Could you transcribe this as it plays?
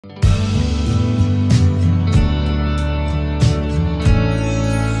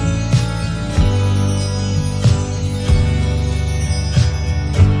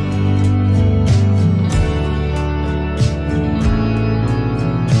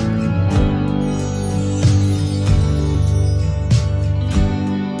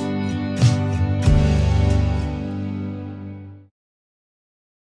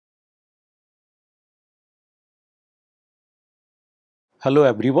Hello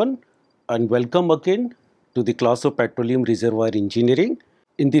everyone and welcome again to the class of Petroleum Reservoir Engineering.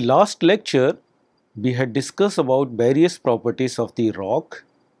 In the last lecture, we had discussed about various properties of the rock,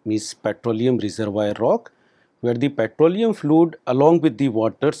 means petroleum reservoir rock, where the petroleum fluid along with the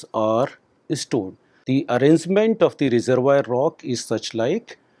waters are stored. The arrangement of the reservoir rock is such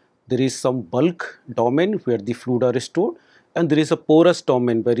like there is some bulk domain where the fluid are stored, and there is a porous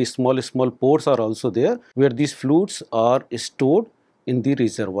domain, very small pores are also there where these fluids are stored in the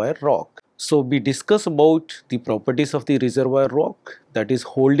reservoir rock. So we discuss about the properties of the reservoir rock, that is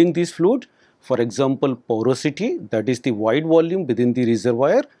holding this fluid. For example, porosity, that is the wide volume within the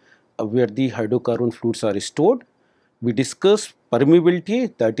reservoir where the hydrocarbon fluids are stored. We discuss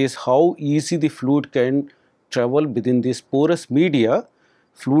permeability, that is how easy the fluid can travel within this porous media.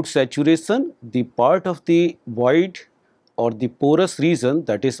 Fluid saturation, the part of the void or the porous region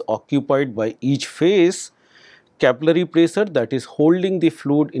that is occupied by each phase. Capillary pressure, that is holding the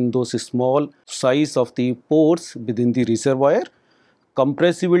fluid in those small size of the pores within the reservoir.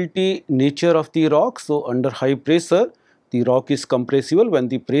 Compressibility, nature of the rock, so under high pressure the rock is compressible. When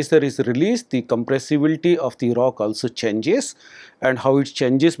the pressure is released, the compressibility of the rock also changes, and how it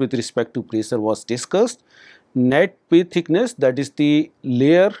changes with respect to pressure was discussed. Net pay thickness, that is the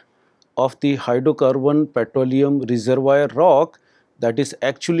layer of the hydrocarbon petroleum reservoir rock that is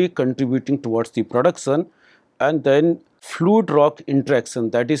actually contributing towards the production. And then fluid rock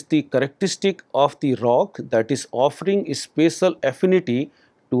interaction, that is the characteristic of the rock that is offering a special affinity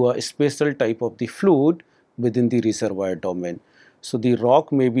to a special type of the fluid within the reservoir domain. So the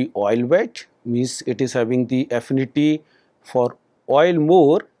rock may be oil wet, means it is having the affinity for oil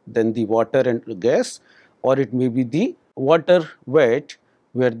more than the water and gas, or it may be the water wet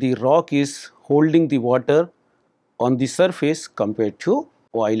where the rock is holding the water on the surface compared to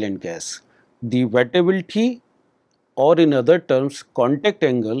oil and gas. The wettability, or in other terms contact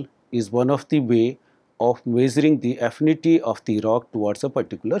angle, is one of the way of measuring the affinity of the rock towards a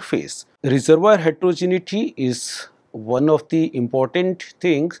particular phase. Reservoir heterogeneity is one of the important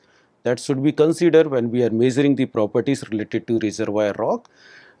things that should be considered when we are measuring the properties related to reservoir rock.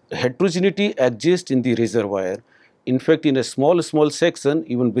 Heterogeneity exists in the reservoir. In fact, in a small section,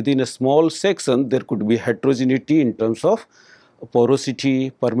 even within a small section, there could be heterogeneity in terms of porosity,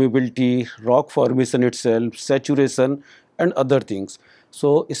 permeability, rock formation itself, saturation and other things.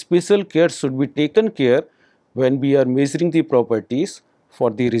 So special care should be taken care when we are measuring the properties for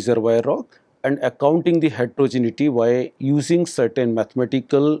the reservoir rock and accounting the heterogeneity by using certain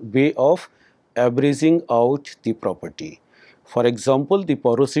mathematical way of averaging out the property. For example, the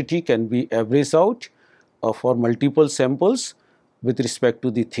porosity can be averaged out for multiple samples with respect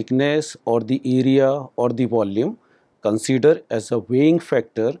to the thickness or the area or the volume, consider as a weighing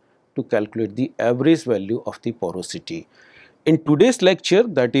factor to calculate the average value of the porosity. In today's lecture,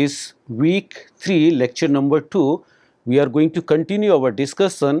 that is week 3, lecture number 2, we are going to continue our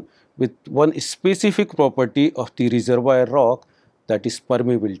discussion with one specific property of the reservoir rock, that is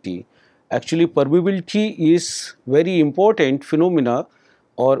permeability. Actually, permeability is very important phenomena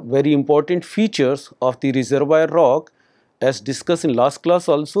or very important features of the reservoir rock. As discussed in last class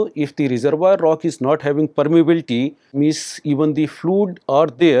also, if the reservoir rock is not having permeability, means even the fluid are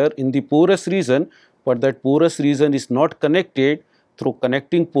there in the porous region, but that porous region is not connected through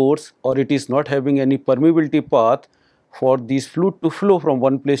connecting pores, or it is not having any permeability path for this fluid to flow from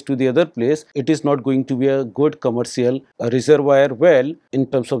one place to the other place, it is not going to be a good commercial reservoir well in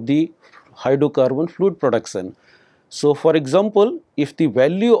terms of the hydrocarbon fluid production. So for example, if the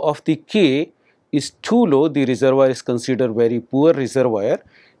value of the K is too low, the reservoir is considered very poor reservoir.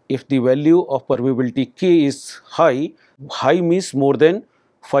 If the value of permeability K is high, high means more than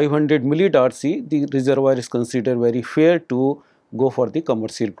 500 millidarcy, the reservoir is considered very fair to go for the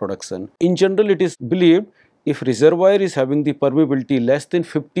commercial production. In general, it is believed if reservoir is having the permeability less than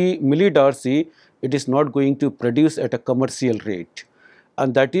 50 millidarcy, it is not going to produce at a commercial rate,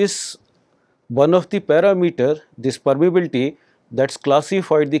 and that is one of the parameter, this permeability, that's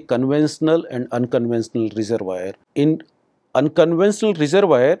classified the conventional and unconventional reservoir. In unconventional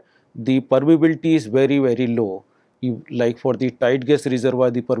reservoir, the permeability is very low. Like for the tight gas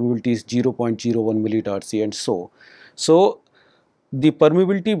reservoir, the permeability is 0.01 millidarcy and so. So the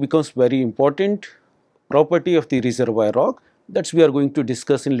permeability becomes very important property of the reservoir rock. That's we are going to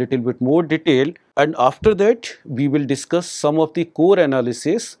discuss in little bit more detail, and after that we will discuss some of the core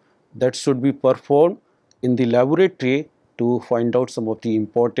analysis that should be performed in the laboratory to find out some of the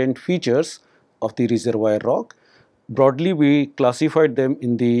important features of the reservoir rock. Broadly, we classified them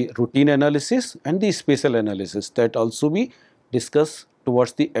in the routine analysis and the spatial analysis that also we discuss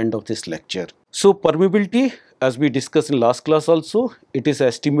towards the end of this lecture. So permeability, as we discussed in last class also, it is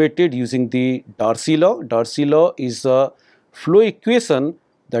estimated using the Darcy law. Darcy law is a flow equation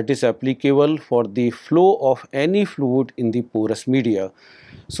that is applicable for the flow of any fluid in the porous media.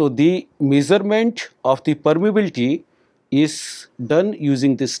 So the measurement of the permeability is done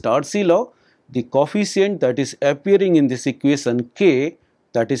using this Darcy law. The coefficient that is appearing in this equation K,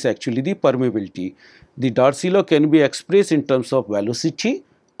 that is actually the permeability. The Darcy law can be expressed in terms of velocity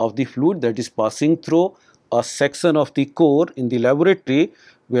of the fluid that is passing through a section of the core in the laboratory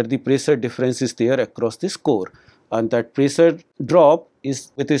where the pressure difference is there across this core, and that pressure drop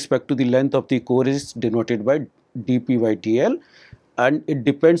is with respect to the length of the core is denoted by dp by dl, and it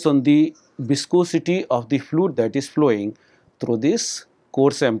depends on the viscosity of the fluid that is flowing through this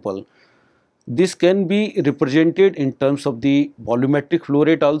core sample. This can be represented in terms of the volumetric flow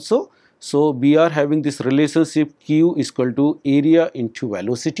rate also. So we are having this relationship Q is equal to area into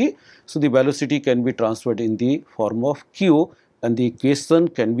velocity. So the velocity can be transferred in the form of Q, and the equation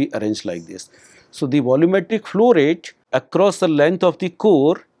can be arranged like this. So the volumetric flow rate across the length of the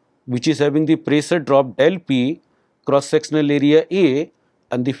core, which is having the pressure drop del P, cross sectional area A,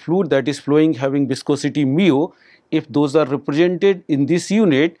 and the fluid that is flowing having viscosity mu, if those are represented in this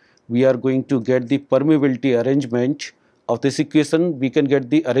unit, we are going to get the permeability arrangement of this equation. We can get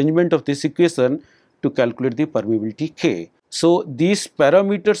the arrangement of this equation to calculate the permeability K. So these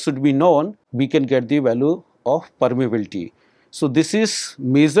parameters should be known. We can get the value of permeability. So this is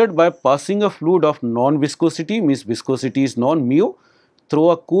measured by passing a fluid of non-viscosity, means viscosity is non-mu, through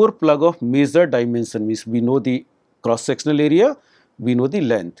a core plug of measured dimension, means we know the cross-sectional area, we know the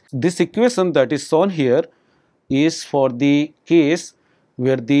length. This equation that is shown here is for the case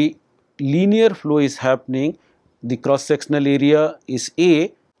where the linear flow is happening, the cross-sectional area is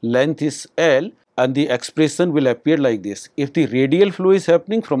A, length is L, and the expression will appear like this. If the radial flow is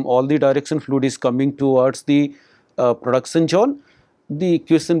happening, from all the direction fluid is coming towards the production zone, the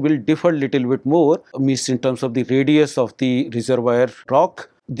equation will differ little bit more, means in terms of the radius of the reservoir rock.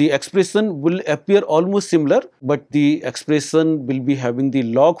 The expression will appear almost similar, but the expression will be having the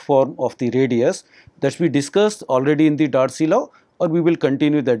log form of the radius that we discussed already in the Darcy law, or we will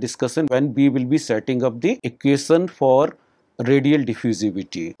continue the discussion when we will be setting up the equation for radial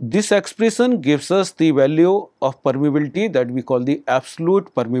diffusivity. This expression gives us the value of permeability that we call the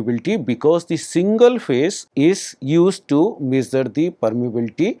absolute permeability, because the single phase is used to measure the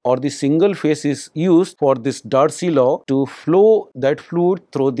permeability, or the single phase is used for this Darcy law to flow that fluid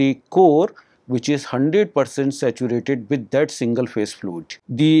through the core, which is 100% saturated with that single phase fluid.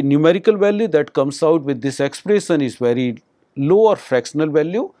 The numerical value that comes out with this expression is very low or fractional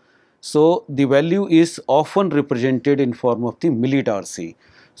value. So the value is often represented in form of the millidarcy.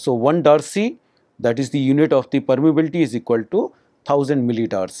 So 1 Darcy, that is the unit of the permeability, is equal to 1000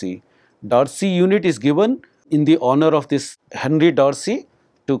 millidarcy. Darcy unit is given in the honor of this Henry Darcy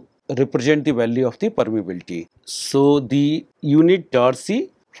to represent the value of the permeability. So the unit Darcy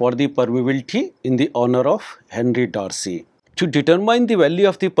for the permeability in the honor of Henry Darcy. To determine the value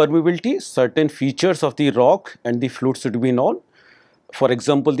of the permeability, certain features of the rock and the fluid should be known. For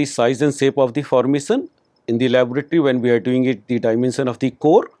example, the size and shape of the formation. In the laboratory, when we are doing it, the dimension of the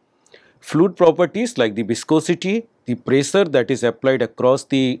core. Fluid properties like the viscosity, the pressure that is applied across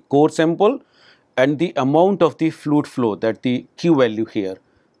the core sample, and the amount of the fluid flow, that the Q value here,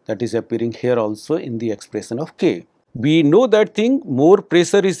 that is appearing here also in the expression of K. We know that thing, more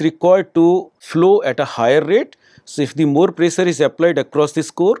pressure is required to flow at a higher rate. So if the more pressure is applied across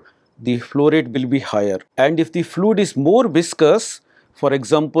this core, the flow rate will be higher. And if the fluid is more viscous, for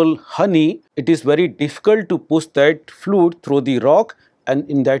example honey, it is very difficult to push that fluid through the rock, and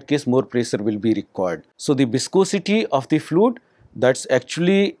in that case more pressure will be required. So the viscosity of the fluid, that's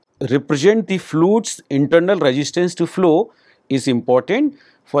actually represent the fluid's internal resistance to flow, is important.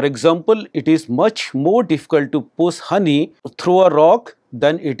 For example, it is much more difficult to push honey through a rock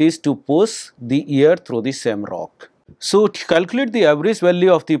than it is to push the air through the same rock. So to calculate the average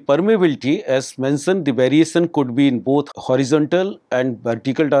value of the permeability, as mentioned, the variation could be in both horizontal and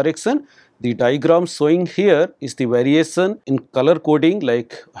vertical direction. The diagram showing here is the variation in color coding,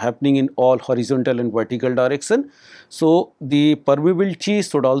 like happening in all horizontal and vertical direction. So the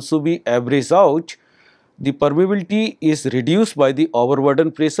permeability should also be averaged out. The permeability is reduced by the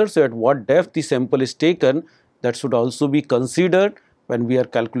overburden pressure. So at what depth the sample is taken, that should also be considered when we are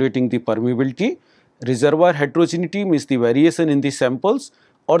calculating the permeability. Reservoir heterogeneity, means the variation in the samples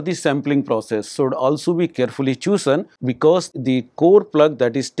or the sampling process, should also be carefully chosen, because the core plug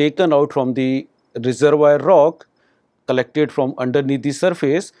that is taken out from the reservoir rock collected from underneath the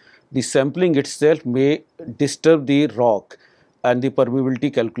surface, the sampling itself may disturb the rock and the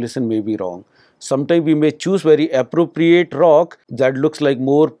permeability calculation may be wrong. Sometimes we may choose very appropriate rock that looks like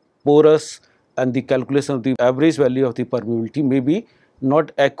more porous, and the calculation of the average value of the permeability may be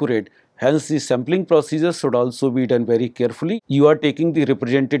not accurate. Hence, the sampling procedure should also be done very carefully. You are taking the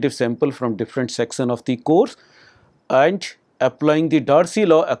representative sample from different section of the course and applying the Darcy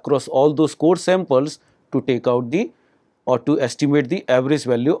law across all those core samples to take out the or to estimate the average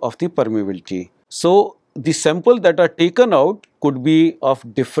value of the permeability. So, the sample that are taken out could be of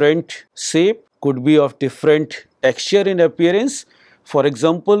different shape, could be of different texture in appearance. For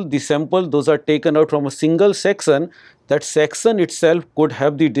example, the sample those are taken out from a single section, that section itself could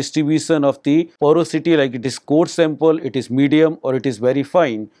have the distribution of the porosity, like it is coarse sample, it is medium, or it is very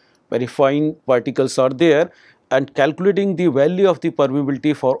fine. Very fine particles are there, and calculating the value of the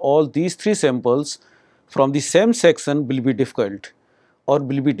permeability for all these three samples from the same section will be difficult or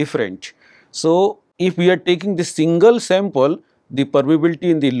will be different. So, if we are taking the single sample, the permeability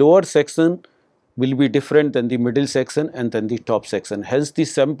in the lower section will be different than the middle section and then the top section. Hence, the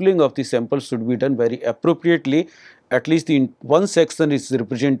sampling of the samples should be done very appropriately. At least in one section is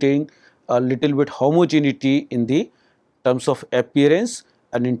representing a little bit homogeneity in the terms of appearance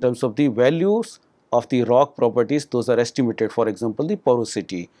and in terms of the values of the rock properties, those are estimated, for example, the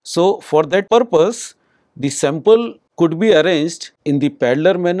porosity. So, for that purpose, the sample could be arranged in the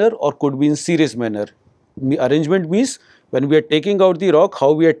parallel manner or could be in series manner. Arrangement means when we are taking out the rock,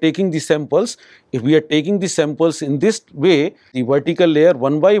 how we are taking the samples. If we are taking the samples in this way, the vertical layer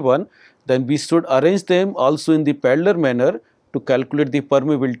one by one, then we should arrange them also in the parallel manner to calculate the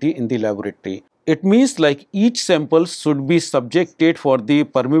permeability in the laboratory. It means like each sample should be subjected for the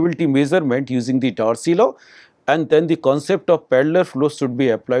permeability measurement using the Darcy law, and then the concept of parallel flow should be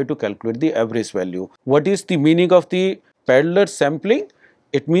applied to calculate the average value. What is the meaning of the parallel sampling?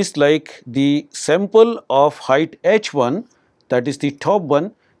 It means like the sample of height h1, that is the top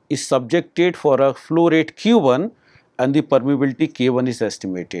one, is subjected for a flow rate q1 and the permeability k1 is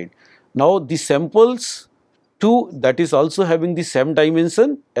estimated. Now, the samples 2 that is also having the same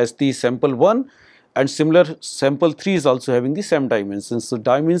dimension as the sample 1, and similar sample 3 is also having the same dimensions. So,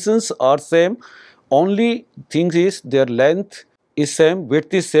 dimensions are same, only thing is their length is same,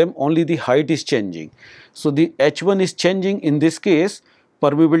 width is same, only the height is changing. So, the h1 is changing. In this case,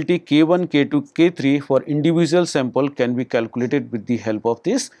 permeability k1, k2, k3 for individual sample can be calculated with the help of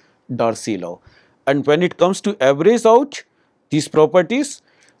this Darcy law. And when it comes to average out these properties,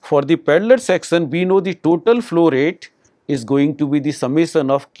 for the parallel section, we know the total flow rate is going to be the summation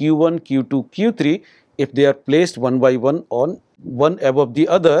of q1, q2, q3 if they are placed one by one on one above the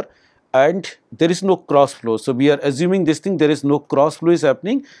other and there is no cross flow. So, we are assuming this thing, there is no cross flow is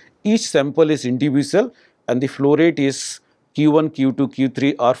happening, each sample is individual and the flow rate is q1, q2,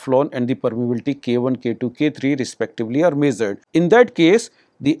 q3 are flown and the permeability k1, k2, k3 respectively are measured. In that case,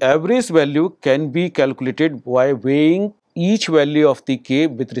 the average value can be calculated by weighing each value of the k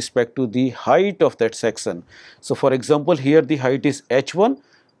with respect to the height of that section. So, for example, here the height is h1,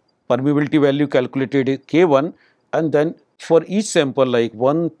 permeability value calculated is k1, and then for each sample like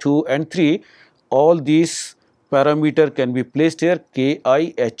 1, 2 and 3, all these parameter can be placed here, ki,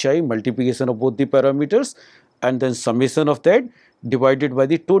 hi, multiplication of both the parameters and then summation of that divided by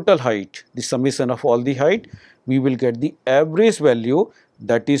the total height, the summation of all the height, we will get the average value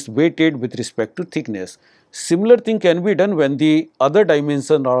that is weighted with respect to thickness. Similar thing can be done when the other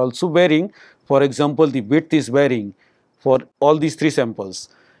dimensions are also varying. For example, the width is varying for all these three samples.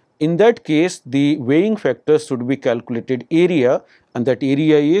 In that case, the weighing factor should be calculated area, and that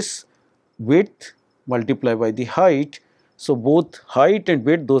area is width multiplied by the height. So, both height and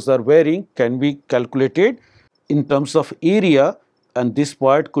width, those are varying, can be calculated in terms of area, and this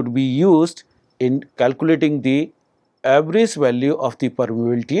part could be used in calculating the average value of the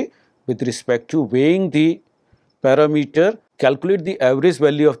permeability with respect to weighing the parameter. Calculate the average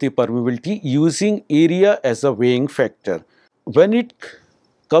value of the permeability using area as a weighing factor. When it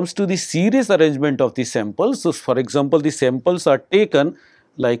comes to the series arrangement of the samples, so for example, the samples are taken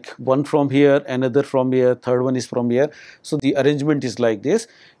like one from here, another from here, third one is from here. So, the arrangement is like this.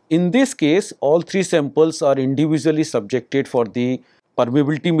 In this case, all three samples are individually subjected for the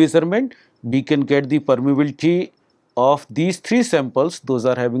permeability measurement. We can get the permeability of these three samples, those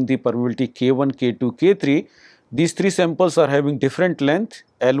are having the permeability K1, K2, K3. These three samples are having different length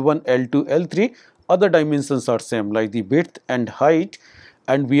L1, L2, L3. Other dimensions are same like the width and height,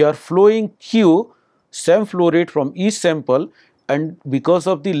 and we are flowing Q, same flow rate from each sample, and because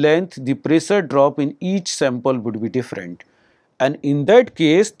of the length, the pressure drop in each sample would be different. And in that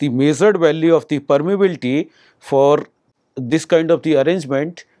case, the measured value of the permeability for this kind of the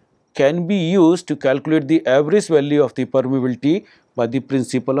arrangement can be used to calculate the average value of the permeability by the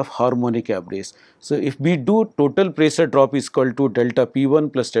principle of harmonic average. So if we do total pressure drop is equal to delta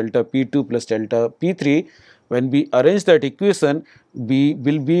P1 plus delta P2 plus delta P3, when we arrange that equation, we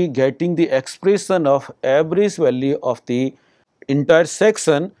will be getting the expression of average value of the entire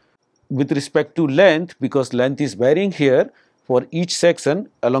section with respect to length, because length is varying here for each section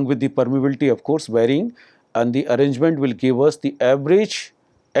along with the permeability of course varying, and the arrangement will give us the average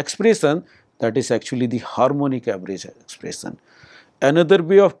expression, that is actually the harmonic average expression. Another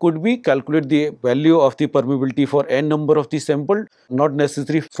way of could be calculate the value of the permeability for n number of the sample, not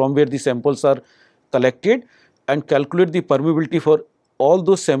necessary from where the samples are collected, and calculate the permeability for all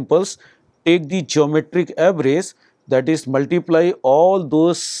those samples, take the geometric average, that is multiply all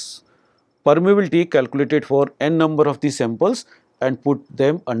those permeability calculated for n number of the samples and put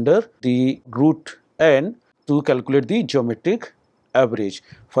them under the root n to calculate the geometric average.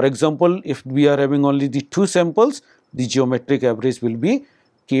 For example, if we are having only the 2 samples, the geometric average will be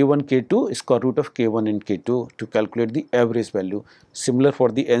K1, K2 square root of K1 and K2 to calculate the average value. Similar for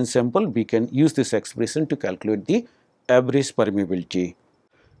the n sample, we can use this expression to calculate the average permeability.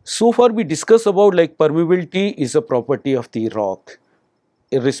 So far we discussed about like permeability is a property of the rock.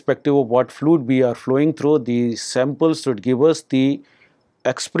 Irrespective of what fluid we are flowing through, the samples should give us the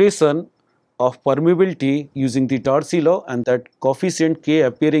expression of permeability using the Darcy law, and that coefficient K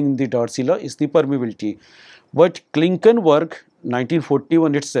appearing in the Darcy law is the permeability. But Klinkenberg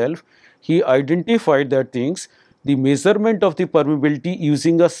 1941 itself, he identified that things, the measurement of the permeability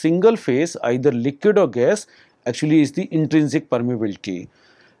using a single phase either liquid or gas actually is the intrinsic permeability.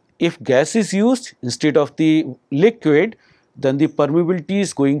 If gas is used instead of the liquid, then the permeability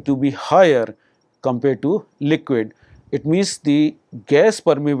is going to be higher compared to liquid. It means the gas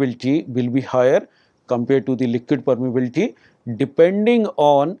permeability will be higher compared to the liquid permeability depending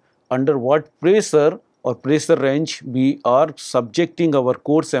on under what pressure or pressure range we are subjecting our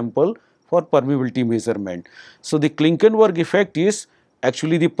core sample for permeability measurement. So the Klinkenberg effect is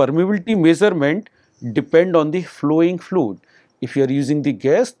actually the permeability measurement depend on the flowing fluid. If you are using the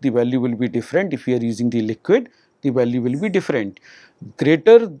gas, the value will be different. If you are using the liquid, the value will be different.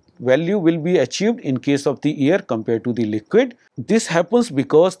 Greater value will be achieved in case of the air compared to the liquid. This happens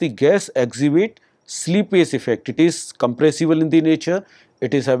because the gas exhibit slippage effect. It is compressible in the nature.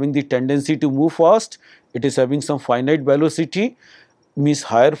 It is having the tendency to move fast. It is having some finite velocity, means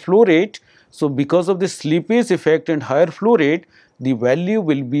higher flow rate. So because of the slippage effect and higher flow rate, the value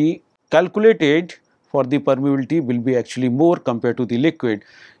will be calculated for the permeability will be actually more compared to the liquid.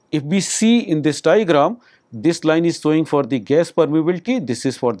 If we see in this diagram, this line is showing for the gas permeability, this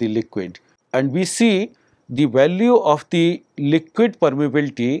is for the liquid, and we see the value of the liquid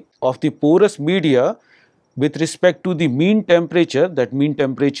permeability of the porous media with respect to the mean temperature, that mean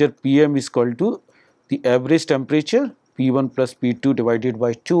temperature Pm is equal to the average temperature P1 plus P2 divided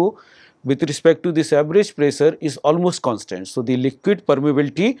by 2, with respect to this average pressure is almost constant. So the liquid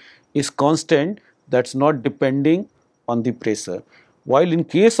permeability is constant, that's not depending on the pressure, while in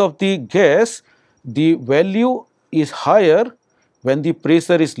case of the gas, the value is higher when the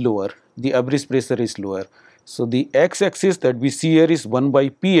pressure is lower, the average pressure is lower. So the x-axis that we see here is 1 by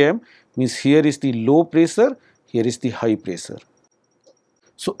Pm, means here is the low pressure, here is the high pressure.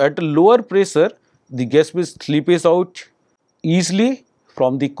 So at a lower pressure, the gas will slippage out easily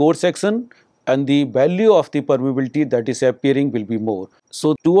from the core section and the value of the permeability that is appearing will be more.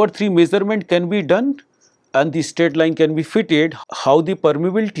 So 2 or 3 measurement can be done and the straight line can be fitted how the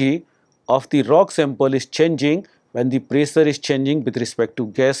permeability of the rock sample is changing when the pressure is changing with respect to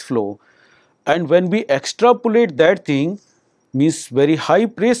gas flow. And when we extrapolate that thing, means very high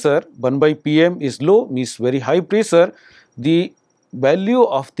pressure, 1 by Pm is low, means very high pressure, the value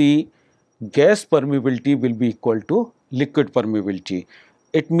of the gas permeability will be equal to liquid permeability.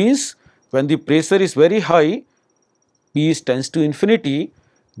 It means when the pressure is very high, P tends to infinity,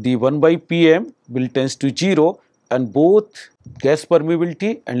 the 1 by Pm will tends to 0 and both gas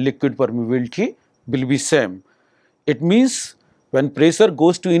permeability and liquid permeability will be same. It means when pressure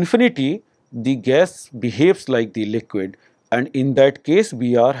goes to infinity, the gas behaves like the liquid, and in that case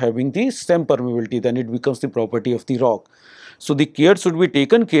we are having the same permeability, then it becomes the property of the rock. So the care should be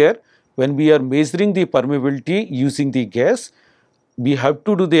taken care when we are measuring the permeability using the gas. We have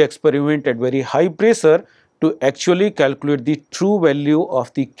to do the experiment at very high pressure to actually calculate the true value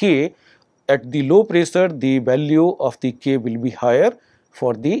of the K. At the low pressure, the value of the K will be higher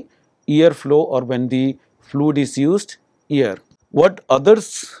for the air flow or when the fluid is used air. What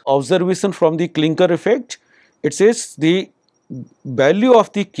others observation from the clinker effect? It says the value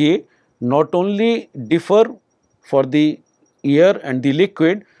of the K not only differ for the air and the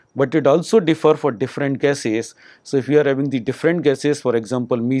liquid, but it also differ for different gases. So if you are having the different gases, for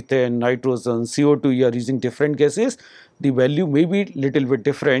example methane, nitrogen, CO2, you are using different gases, the value may be little bit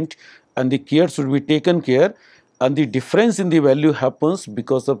different, and the care should be taken care, and the difference in the value happens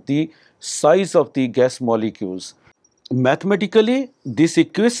because of the size of the gas molecules. Mathematically, this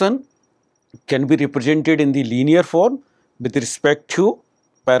equation can be represented in the linear form with respect to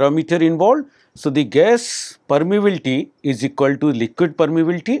parameter involved. So the gas permeability is equal to liquid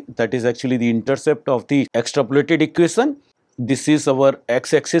permeability, that is actually the intercept of the extrapolated equation. This is our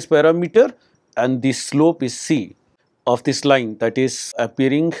x-axis parameter, and the slope is c of this line, that is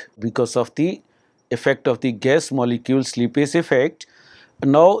appearing because of the effect of the gas molecule slippage effect.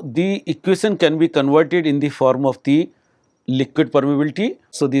 Now the equation can be converted in the form of the liquid permeability.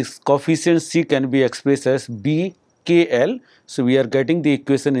 So this coefficient C can be expressed as BKL. So we are getting the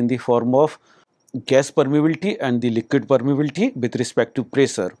equation in the form of gas permeability and the liquid permeability with respect to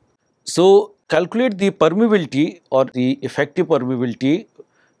pressure. So calculate the permeability or the effective permeability.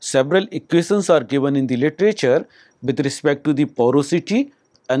 Several equations are given in the literature with respect to the porosity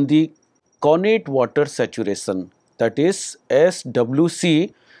and the connate water saturation, that is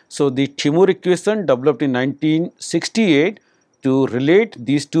SWC. So the Timur equation developed in 1968 to relate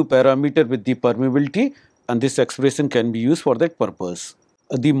these two parameters with the permeability, and this expression can be used for that purpose.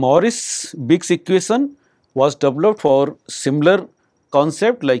 The Morris-Biggs equation was developed for similar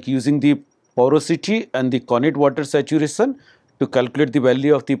concept, like using the porosity and the connate water saturation to calculate the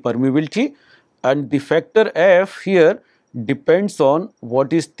value of the permeability, and the factor F here depends on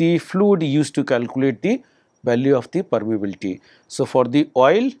what is the fluid used to calculate the value of the permeability. So for the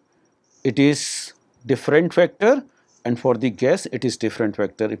oil it is different factor, and for the gas it is different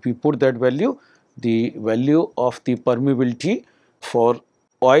factor. If we put that value, the value of the permeability for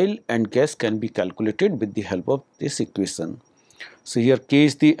oil and gas can be calculated with the help of this equation. So here K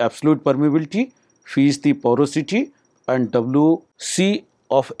is the absolute permeability, phi is the porosity, and WC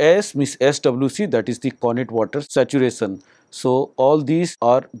of S means SWC, that is the connate water saturation. So all these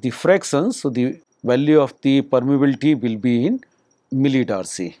are the fractions, so the value of the permeability will be in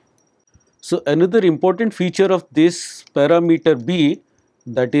millidarcy. So another important feature of this parameter B,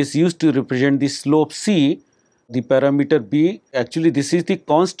 that is used to represent the slope C, the parameter B, actually this is the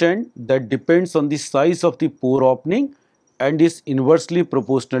constant that depends on the size of the pore opening and is inversely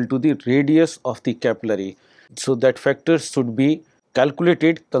proportional to the radius of the capillary. So that factor should be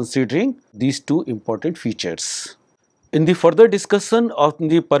calculated considering these two important features. In the further discussion of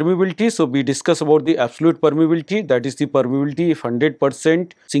the permeability, so we discuss about the absolute permeability, that is the permeability if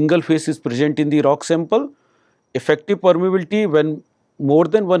 100% single phase is present in the rock sample. Effective permeability, when more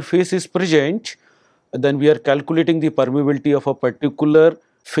than one phase is present, then we are calculating the permeability of a particular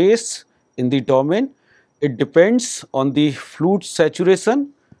phase in the domain. It depends on the fluid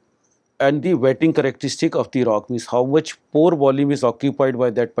saturation and the wetting characteristic of the rock, means how much pore volume is occupied by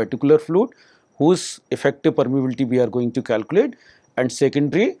that particular fluid, whose effective permeability we are going to calculate, and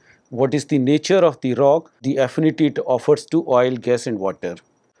secondary, what is the nature of the rock, the affinity it offers to oil, gas and water.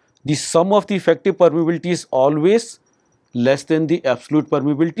 The sum of the effective permeability is always less than the absolute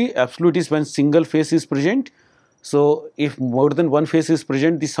permeability. Absolute is when single phase is present. So if more than one phase is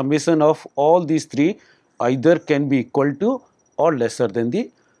present, the summation of all these three either can be equal to or lesser than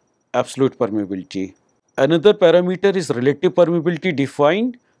the absolute permeability. Another parameter is relative permeability,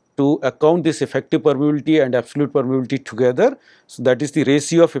 defined to account this effective permeability and absolute permeability together. So that is the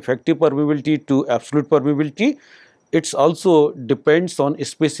ratio of effective permeability to absolute permeability. It also depends on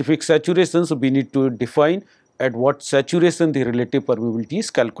specific saturation, so we need to define at what saturation the relative permeability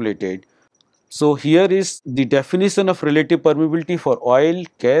is calculated. So here is the definition of relative permeability for oil,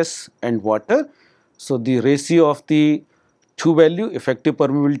 gas and water. So the ratio of the two value, effective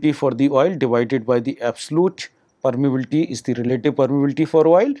permeability for the oil divided by the absolute permeability, is the relative permeability for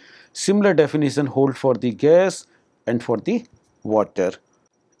oil. Similar definition hold for the gas and for the water.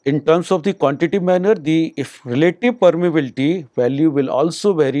 In terms of the quantitative manner, the relative permeability value will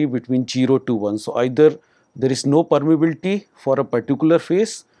also vary between 0 to 1. So either there is no permeability for a particular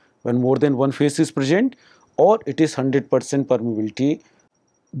phase when more than one phase is present, or it is 100% permeability.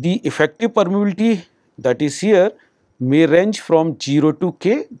 The effective permeability, that is here, may range from 0 to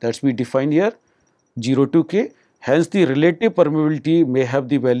K, that's we define here, 0 to K. Hence the relative permeability may have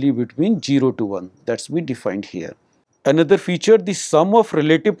the value between 0 to 1, that's we defined here. Another feature, the sum of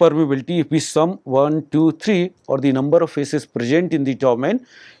relative permeability, if we sum 1, 2, 3 or the number of phases present in the domain,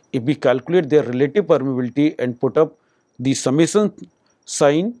 if we calculate their relative permeability and put up the summation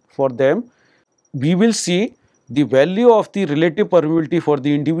sign for them, we will see the value of the relative permeability for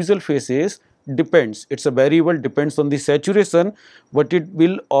the individual phases depends. It's a variable, depends on the saturation, but it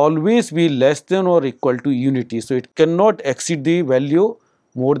will always be less than or equal to unity. So it cannot exceed the value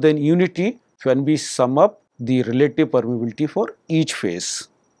more than unity when we sum up the relative permeability for each phase.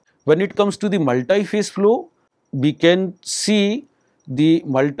 When it comes to the multi-phase flow, we can see the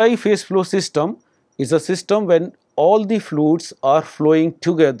multi-phase flow system is a system when all the fluids are flowing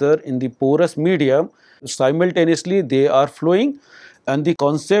together in the porous medium. Simultaneously they are flowing, and the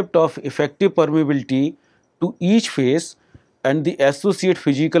concept of effective permeability to each phase and the associate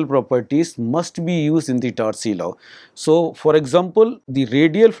physical properties must be used in the Darcy law. So for example, the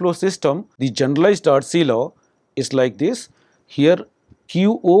radial flow system, the generalized Darcy law is like this. Here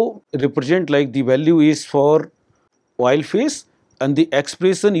QO represent like the value is for oil phase, and the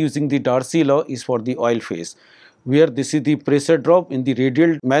expression using the Darcy law is for the oil phase, where this is the pressure drop in the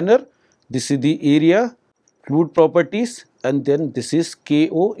radial manner, this is the area, fluid properties, and then this is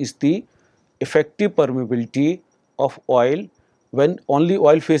KO is the effective permeability of oil when only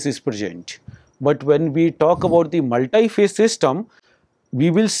oil phase is present. But when we talk about the multi-phase system, we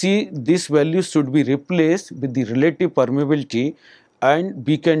will see this value should be replaced with the relative permeability, and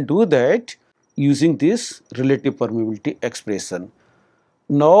we can do that using this relative permeability expression.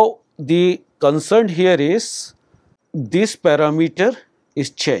 Now the concern here is this parameter is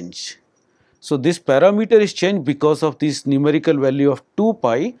changed. So this parameter is changed because of this numerical value of 2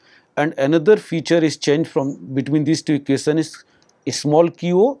 pi, and another feature is changed from between these two equations is small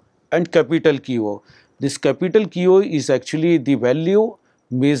qo and capital QO. This capital QO is actually the value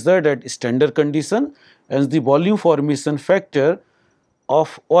measured at standard condition, and the volume formation factor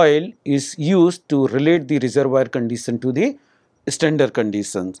of oil is used to relate the reservoir condition to the standard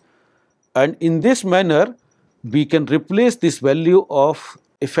conditions. And in this manner, we can replace this value of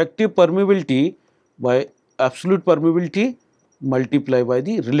effective permeability by absolute permeability multiplied by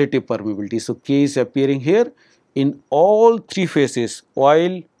the relative permeability. So K is appearing here in all three phases: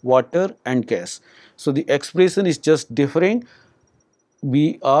 oil, water and gas. So the expression is just differing.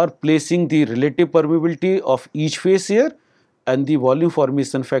 We are placing the relative permeability of each phase here, and the volume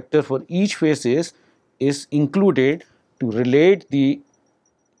formation factor for each phase is included to relate the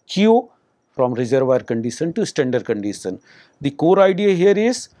Q from reservoir condition to standard condition. The core idea here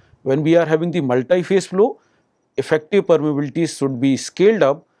is when we are having the multi-phase flow, effective permeability should be scaled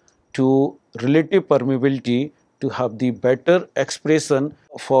up to relative permeability to have the better expression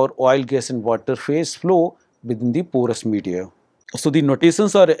for oil, gas and water phase flow within the porous media. So the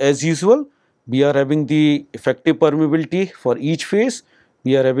notations are as usual. We are having the effective permeability for each phase.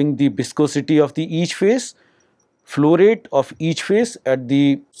 We are having the viscosity of the each phase, flow rate of each phase at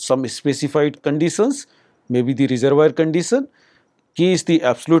the some specified conditions, maybe the reservoir condition. K is the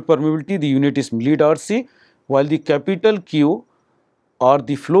absolute permeability, the unit is millidarcy, while the capital Q are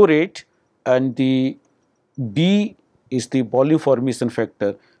the flow rate and the B is the volume formation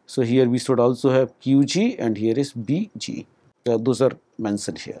factor. So here we should also have QG and here is BG. Those are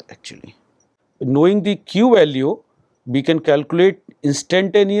mentioned here actually. Knowing the Q value, we can calculate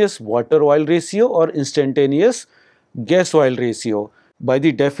instantaneous water oil ratio or instantaneous gas oil ratio. By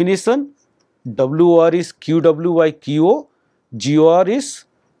the definition, WOR is QW by QO, GOR is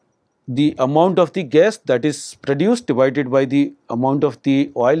the amount of the gas that is produced divided by the amount of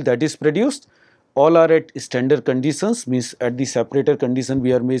the oil that is produced. All are at standard conditions, means at the separator condition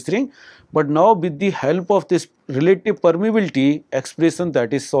we are measuring. But now with the help of this relative permeability expression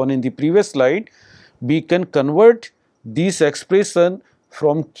that is shown in the previous slide, we can convert this expression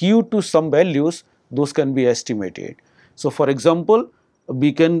from Q to some values, those can be estimated. So for example,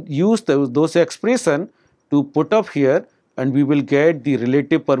 we can use those expression to put up here, and we will get the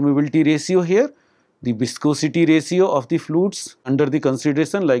relative permeability ratio here, the viscosity ratio of the fluids under the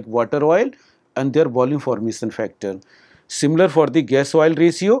consideration like water, oil, and their volume formation factor. Similar for the gas oil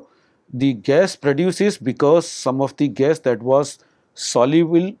ratio, the gas produces because some of the gas that was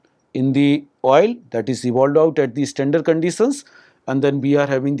soluble in the oil that is evolved out at the standard conditions, and then we are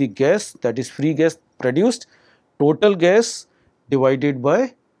having the gas that is free gas produced, total gas divided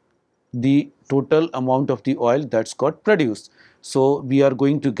by the total amount of the oil that's got produced. So we are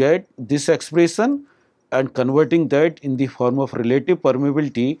going to get this expression, and converting that in the form of relative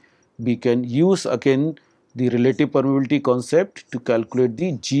permeability, we can use again the relative permeability concept to calculate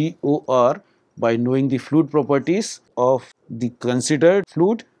the GOR by knowing the fluid properties of the considered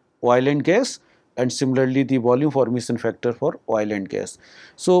fluid, oil and gas, and similarly the volume formation factor for oil and gas.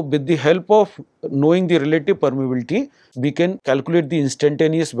 So with the help of knowing the relative permeability, we can calculate the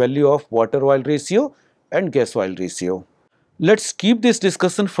instantaneous value of water oil ratio and gas oil ratio. Let's keep this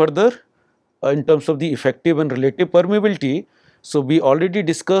discussion further in terms of the effective and relative permeability. So we already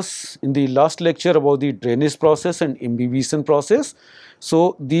discussed in the last lecture about the drainage process and imbibition process.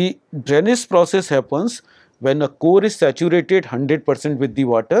 So the drainage process happens when a core is saturated 100% with the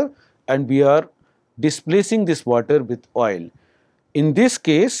water and we are displacing this water with oil. In this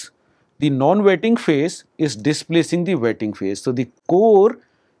case, the non-wetting phase is displacing the wetting phase. So the core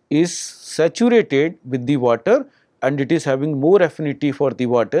is saturated with the water and it is having more affinity for the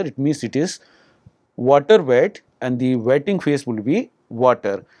water. It means it is water wet, and the wetting phase will be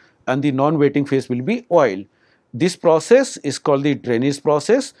water and the non-wetting phase will be oil. This process is called the drainage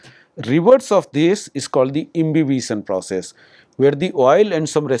process. Reverse of this is called the imbibition process, where the oil and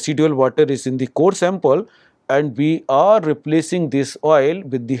some residual water is in the core sample and we are replacing this oil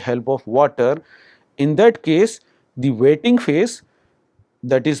with the help of water. In that case, the wetting phase,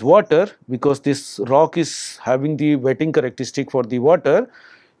 that is water, because this rock is having the wetting characteristic for the water,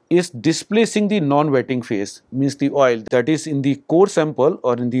 is displacing the non-wetting phase, means the oil that is in the core sample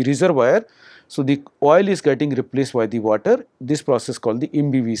or in the reservoir. So the oil is getting replaced by the water. This process called the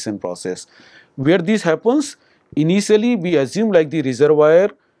imbibition process. Where this happens, initially we assume like the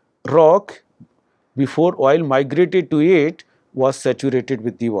reservoir rock before oil migrated to it was saturated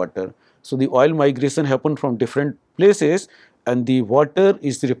with the water. So the oil migration happened from different places and the water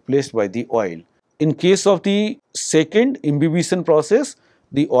is replaced by the oil. In case of the second imbibition process,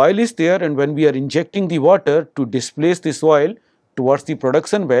 the oil is there and when we are injecting the water to displace this oil towards the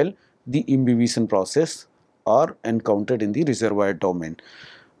production well, the imbibition process are encountered in the reservoir domain.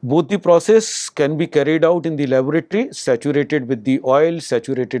 Both the process can be carried out in the laboratory, saturated with the oil,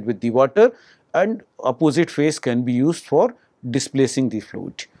 saturated with the water, and opposite phase can be used for displacing the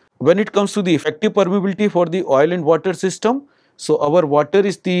fluid. When it comes to the effective permeability for the oil and water system, so our water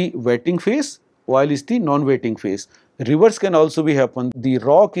is the wetting phase, oil is the non-wetting phase. Reverse can also be happen. The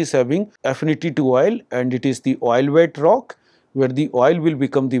rock is having affinity to oil and it is the oil wet rock, where the oil will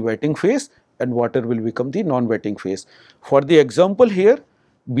become the wetting phase and water will become the non-wetting phase. For the example here,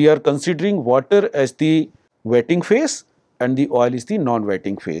 we are considering water as the wetting phase and the oil is the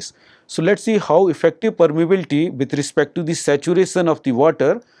non-wetting phase. So let's see how effective permeability with respect to the saturation of the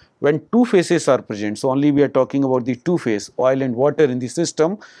water when two phases are present. So only we are talking about the two phase, oil and water in the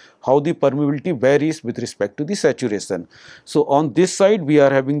system, how the permeability varies with respect to the saturation. So on this side we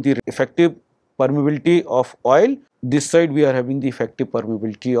are having the effective permeability of oil, this side we are having the effective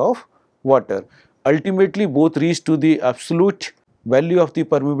permeability of water. Ultimately both reach to the absolute value of the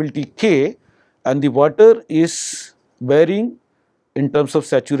permeability K, and the water is varying in terms of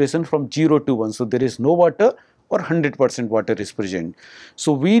saturation from 0 to 1. So there is no water or 100% water is present.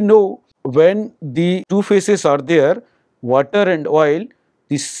 So we know when the two phases are there, water and oil,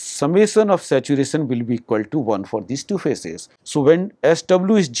 the summation of saturation will be equal to 1 for these two phases. So when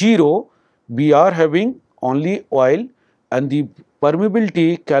SW is 0, we are having only oil, and the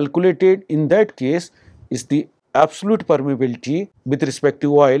permeability calculated in that case is the absolute permeability with respect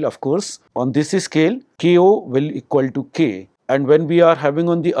to oil. Of course, on this scale KO will equal to K, and when we are having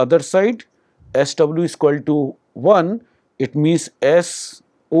on the other side SW is equal to 1, it means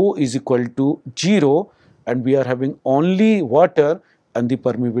SO is equal to 0 and we are having only water, and the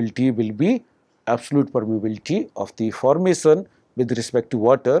permeability will be absolute permeability of the formation with respect to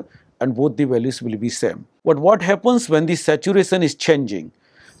water, and both the values will be same. But what happens when the saturation is changing?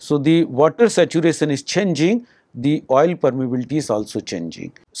 So the water saturation is changing, the oil permeability is also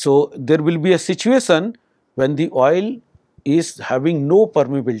changing. So there will be a situation when the oil is having no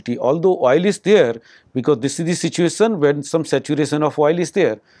permeability, although oil is there, because this is the situation when some saturation of oil is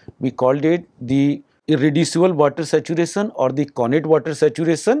there. We called it the irreducible water saturation or the connate water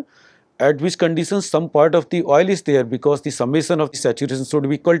saturation, at which conditions some part of the oil is there because the summation of the saturation should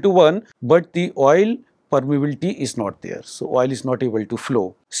be equal to 1, but the oil permeability is not there. So oil is not able to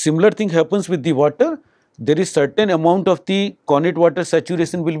flow. Similar thing happens with the water. There is certain amount of the connate water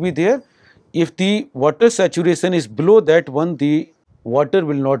saturation will be there. If the water saturation is below that one, the water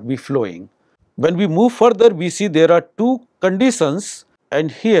will not be flowing. When we move further, we see there are two conditions,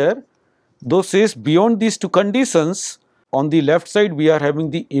 and here though says beyond these two conditions, on the left side we are having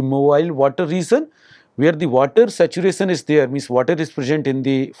the immobile water region, where the water saturation is there, means water is present in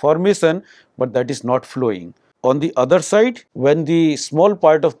the formation but that is not flowing. On the other side, when the small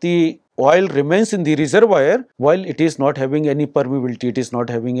part of the oil remains in the reservoir while it is not having any permeability, it is not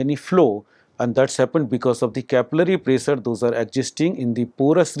having any flow, and that's happened because of the capillary pressure. Those are existing in the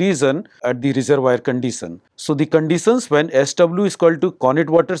porous region at the reservoir condition. So the conditions when SW is equal to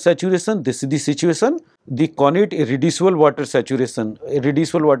connate water saturation, this is the situation. The connate irreducible water saturation,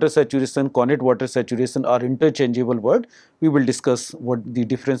 connate water saturation are interchangeable word. We will discuss what the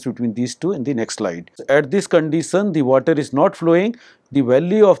difference between these two in the next slide. At this condition, the water is not flowing, the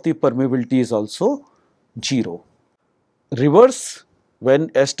value of the permeability is also 0. Reverse,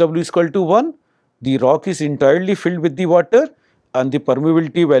 when SW is equal to 1, the rock is entirely filled with the water and the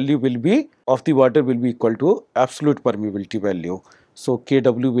permeability value will be of the water will be equal to absolute permeability value. So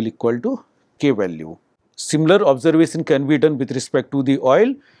Kw will equal to K value. Similar observation can be done with respect to the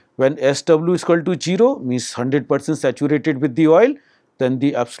oil. When SW is equal to 0, means 100% saturated with the oil, then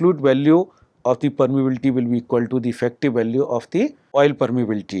the absolute value of the permeability will be equal to the effective value of the oil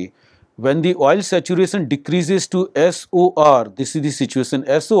permeability. When the oil saturation decreases to SOR, this is the situation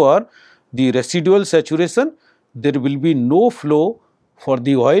SOR, the residual saturation, there will be no flow for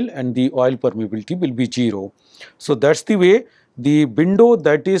the oil and the oil permeability will be 0. So that's the way the window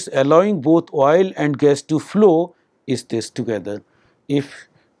that is allowing both oil and gas to flow is this together. If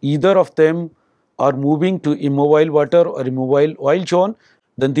either of them are moving to immobile water or immobile oil zone,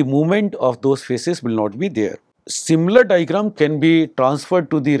 then the movement of those phases will not be there. Similar diagram can be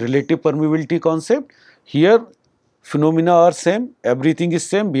transferred to the relative permeability concept. Here phenomena are same, everything is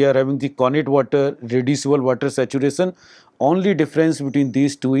same. We are having the connate water, reducible water saturation. Only difference between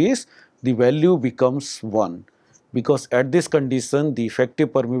these two is the value becomes 1, because at this condition the effective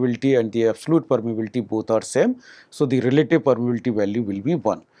permeability and the absolute permeability both are same. So the relative permeability value will be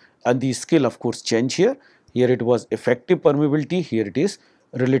 1, and the scale of course change here. Here it was effective permeability, here it is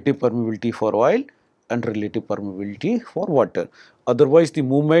relative permeability for oil and relative permeability for water. Otherwise the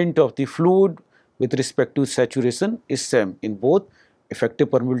movement of the fluid with respect to saturation is same in both effective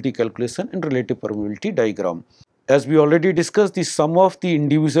permeability calculation and relative permeability diagram. As we already discussed, the sum of the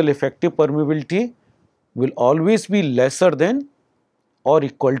individual effective permeability will always be lesser than or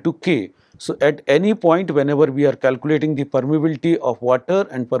equal to K. So at any point whenever we are calculating the permeability of water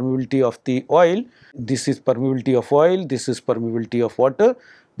and permeability of the oil, this is permeability of oil, this is permeability of water,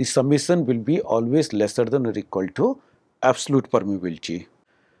 the summation will be always lesser than or equal to absolute permeability.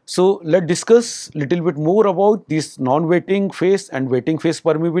 So let's discuss little bit more about this non-wetting phase and wetting phase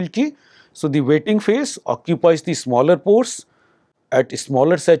permeability. So the wetting phase occupies the smaller pores at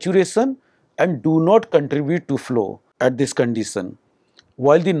smaller saturation and do not contribute to flow at this condition.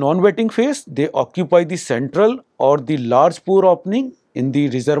 While the non-wetting phase, they occupy the central or the large pore opening in the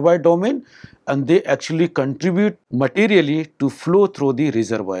reservoir domain, and they actually contribute materially to flow through the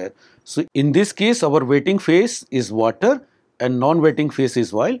reservoir. So in this case our wetting phase is water and non-wetting phase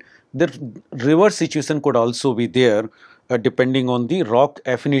is oil. The reverse situation could also be there depending on the rock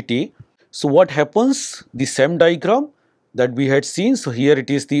affinity. So what happens, the same diagram that we had seen, so here it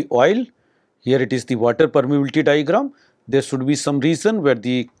is the oil, here it is the water permeability diagram. There should be some region where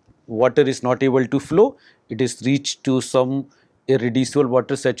the water is not able to flow, it is reached to some irreducible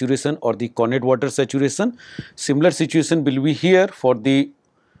water saturation or the connate water saturation. Similar situation will be here for the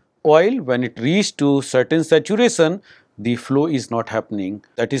oil. When it reaches to certain saturation, the flow is not happening.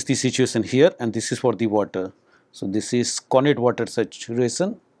 That is the situation here, and this is for the water. So this is connate water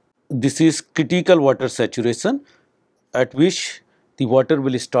saturation. This is critical water saturation at which the water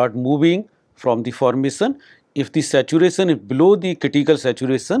will start moving from the formation. If the saturation is below the critical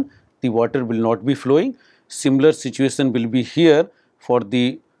saturation, the water will not be flowing. Similar situation will be here for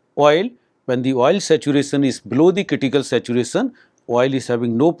the oil. When the oil saturation is below the critical saturation, oil is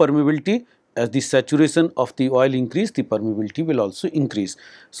having no permeability. As the saturation of the oil increase, the permeability will also increase.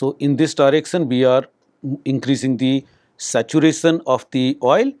 So in this direction we are increasing the saturation of the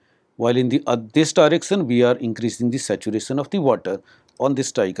oil, while in the this direction we are increasing the saturation of the water on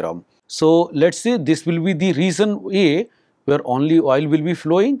this diagram. So let's say this will be the region A where only oil will be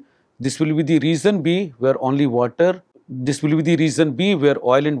flowing, this will be the region B where only water, this will be the region B where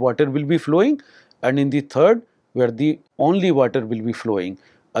oil and water will be flowing, and in the third where the only water will be flowing,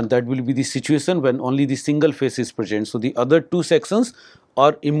 and that will be the situation when only the single phase is present. So the other two sections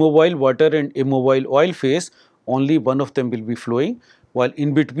are immobile water and immobile oil phase, only one of them will be flowing, while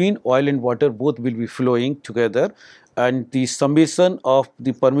in between oil and water both will be flowing together, and the summation of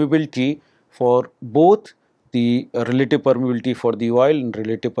the permeability for both the relative permeability for the oil and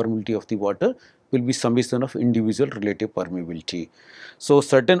relative permeability of the water will be summation of individual relative permeability. So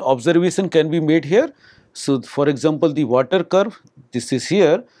certain observation can be made here. So for example, the water curve, this is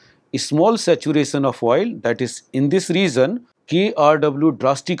here, a small saturation of oil, that is in this region KRW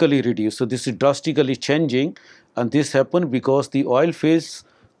drastically reduced. So this is drastically changing, and this happened because the oil phase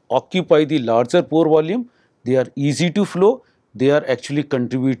occupy the larger pore volume, they are easy to flow, they are actually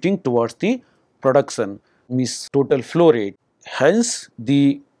contributing towards the production, means total flow rate. Hence,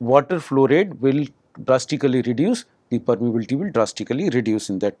 the water flow rate will drastically reduce, the permeability will drastically reduce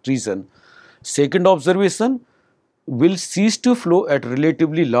in that region. Second observation, will cease to flow at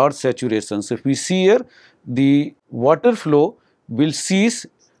relatively large saturation. So, if we see here, the water flow will cease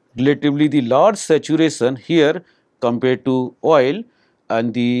relatively the large saturation here compared to oil,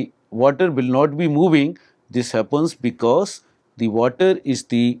 and the water will not be moving. This happens because the water is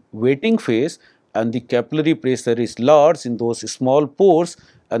the wetting phase and the capillary pressure is large in those small pores,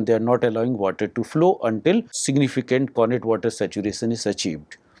 and they are not allowing water to flow until significant connate water saturation is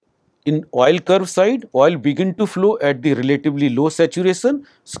achieved. In oil curve side, oil begin to flow at the relatively low saturation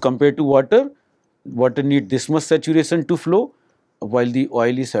compared to water. Water need this much saturation to flow, while the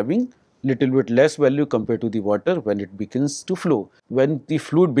oil is having little bit less value compared to the water when it begins to flow. When the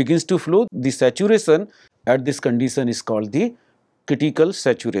fluid begins to flow, the saturation at this condition is called the critical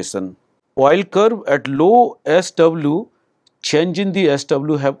saturation. Oil curve at low SW, change in the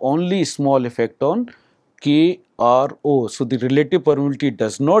SW have only small effect on KRO. So, the relative permeability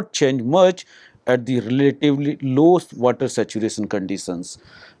does not change much at the relatively low water saturation conditions.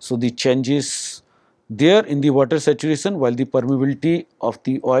 So, the changes there in the water saturation, while the permeability of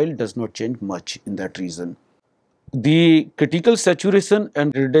the oil does not change much in that region. The critical saturation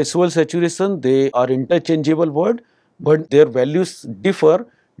and reducible saturation, they are interchangeable word, but their values differ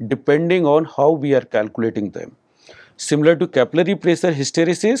depending on how we are calculating them. Similar to capillary pressure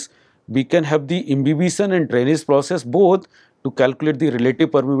hysteresis, we can have the imbibition and drainage process both to calculate the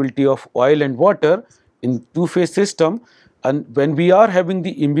relative permeability of oil and water in two-phase system. And when we are having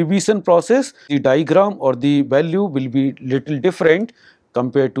the imbibition process, the diagram or the value will be little different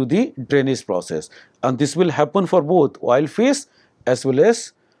compared to the drainage process, and this will happen for both oil phase as well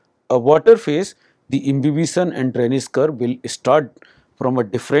as a water phase. The imbibition and drainage curve will start from a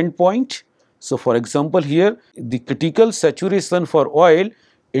different point. So, for example, here the critical saturation for oil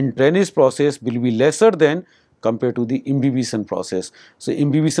in drainage process will be lesser than compared to the imbibition process. So,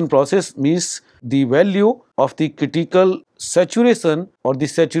 imbibition process means the value of the critical saturation or the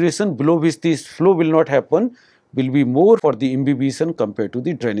saturation below which this flow will not happen will be more for the imbibition compared to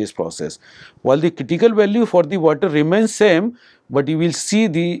the drainage process. While the critical value for the water remains same, but you will see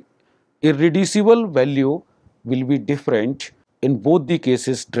the irreducible value will be different in both the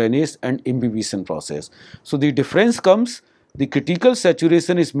cases, drainage and imbibition process. So, the difference comes, the critical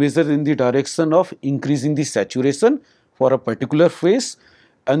saturation is measured in the direction of increasing the saturation for a particular phase,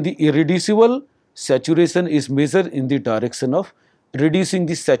 and the irreducible saturation is measured in the direction of reducing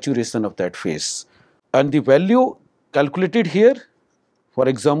the saturation of that phase. And the value calculated here, for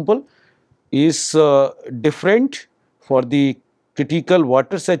example, is different for the critical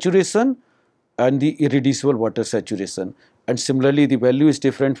water saturation and the irreducible water saturation, and similarly the value is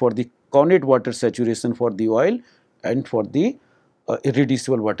different for the connate water saturation for the oil and for the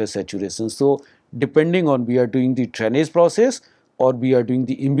irreducible water saturation. So, depending on we are doing the drainage process or we are doing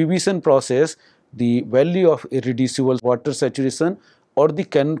the imbibition process, the value of irreducible water saturation or the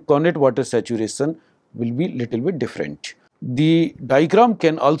connate water saturation will be little bit different. The diagram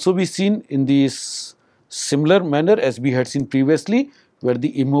can also be seen in this similar manner as we had seen previously, where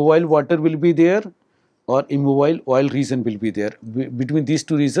the immobile water will be there or immobile oil region will be there. Between these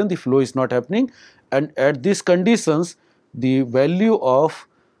two regions the flow is not happening, and at these conditions the value of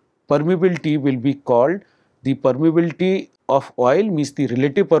permeability will be called the permeability of oil, means the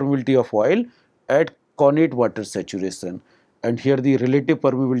relative permeability of oil at connate water saturation, and here the relative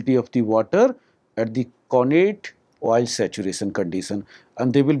permeability of the water at the connate oil saturation condition,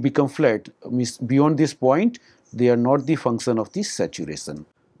 and they will become flat, means beyond this point they are not the function of the saturation.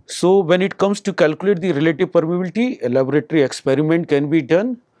 So, when it comes to calculate the relative permeability, a laboratory experiment can be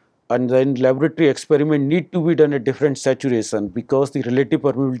done, and then laboratory experiment need to be done at different saturation because the relative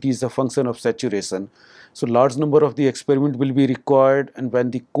permeability is a function of saturation. So, large number of the experiment will be required, and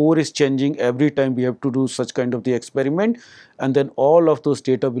when the core is changing every time we have to do such kind of the experiment, and then all of those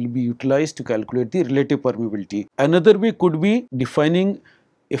data will be utilized to calculate the relative permeability. Another way could be defining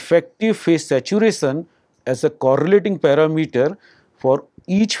effective phase saturation as a correlating parameter for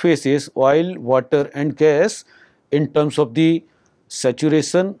each phases oil, water and gas in terms of the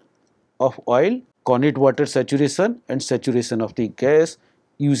saturation of oil, connate water saturation and saturation of the gas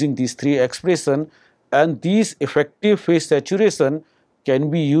using these three expressions, and these effective phase saturation can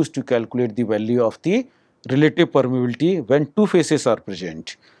be used to calculate the value of the relative permeability when two phases are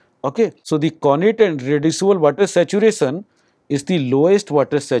present. Okay. So, the connate and reducible water saturation is the lowest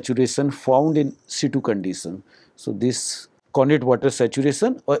water saturation found in situ condition. So, this connate water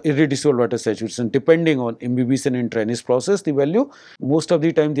saturation or irreducible water saturation, depending on imbibition and drainage process. The value, most of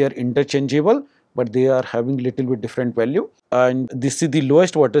the time they are interchangeable, but they are having little bit different value. And this is the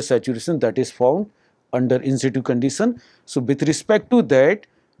lowest water saturation that is found under in situ condition. So with respect to that,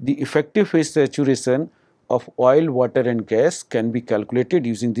 the effective phase saturation of oil, water and gas can be calculated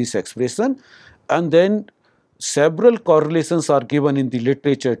using this expression. And then several correlations are given in the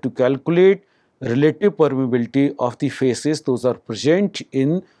literature to calculate relative permeability of the phases. Those are present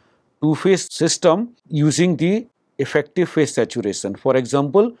in two-phase system using the effective phase saturation. For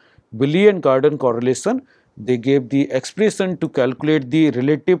example, Billy and Gordon correlation, they gave the expression to calculate the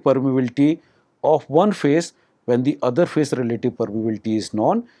relative permeability of one phase when the other phase relative permeability is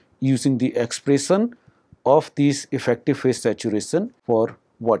known, using the expression of this effective phase saturation for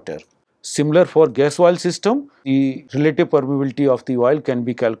water. Similar for gas oil system, the relative permeability of the oil can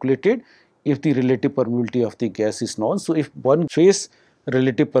be calculated if the relative permeability of the gas is known. So if one phase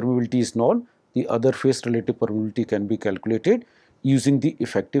relative permeability is known, the other phase relative permeability can be calculated using the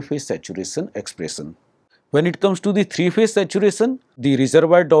effective phase saturation expression. When it comes to the three-phase saturation, the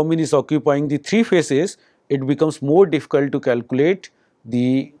reservoir domain is occupying the three phases. It becomes more difficult to calculate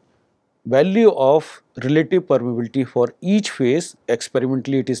the value of relative permeability for each phase.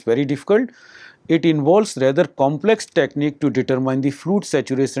 Experimentally, it is very difficult. It involves rather complex technique to determine the fluid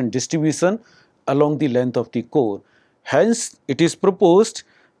saturation distribution along the length of the core. Hence, it is proposed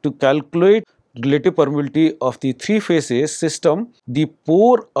to calculate relative permeability of the three phases system. The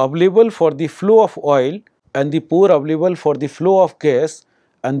pore available for the flow of oil and the pore available for the flow of gas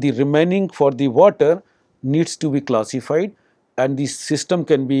and the remaining for the water needs to be classified, and the system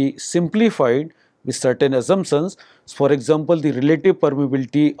can be simplified with certain assumptions. For example, the relative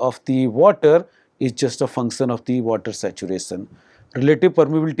permeability of the water is just a function of the water saturation. Relative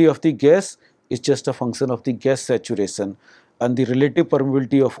permeability of the gas is just a function of the gas saturation, and the relative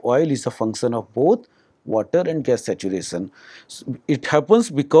permeability of oil is a function of both water and gas saturation. So it happens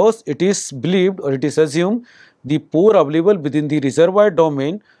because it is believed or it is assumed the pore available within the reservoir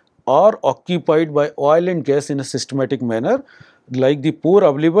domain are occupied by oil and gas in a systematic manner. Like the pore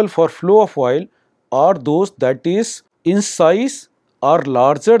available for flow of oil are those that is in size are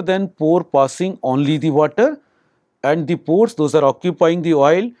larger than pore passing only the water, and the pores those are occupying the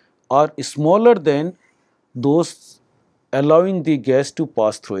oil are smaller than those allowing the gas to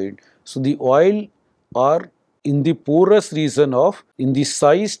pass through it. So the oil are in the porous region of in the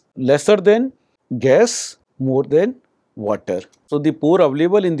size lesser than gas, more than water. So the pore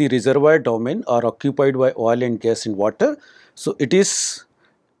available in the reservoir domain are occupied by oil and gas and water. So it is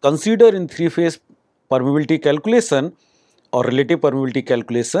considered in three-phase permeability calculation or relative permeability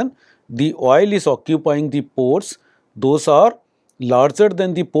calculation, the oil is occupying the pores, those are larger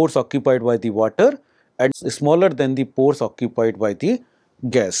than the pores occupied by the water and smaller than the pores occupied by the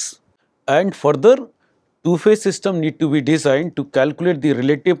gas. And further, two-phase system need to be designed to calculate the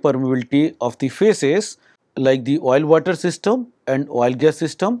relative permeability of the phases like the oil-water system and oil-gas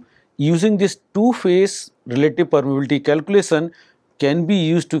system. Using this two-phase relative permeability calculation can be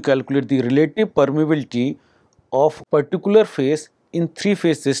used to calculate the relative permeability of particular phase in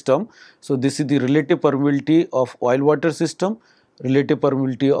three-phase system. So this is the relative permeability of oil-water system, relative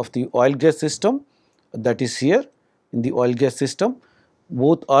permeability of the oil-gas system, that is here in the oil-gas system.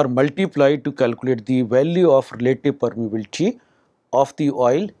 Both are multiplied to calculate the value of relative permeability of the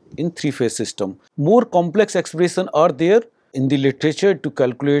oil in three-phase system. More complex expressions are there in the literature to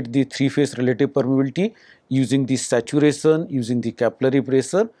calculate the three-phase relative permeability using the saturation, using the capillary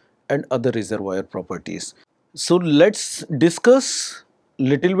pressure and other reservoir properties. So let's discuss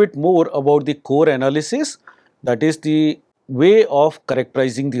little bit more about the core analysis, that is the way of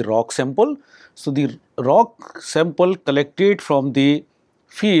characterizing the rock sample. So the rock sample collected from the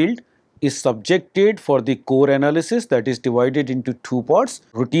field is subjected for the core analysis, that is divided into two parts: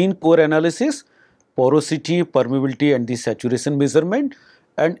 routine core analysis, porosity, permeability and the saturation measurement,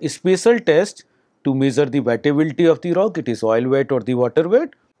 and special test to measure the wettability of the rock, it is oil wet or the water wet,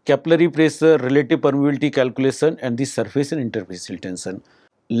 capillary pressure, relative permeability calculation and the surface and interfacial tension.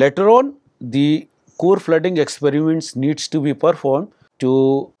 Later on, the core flooding experiments needs to be performed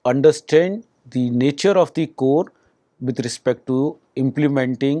to understand the nature of the core with respect to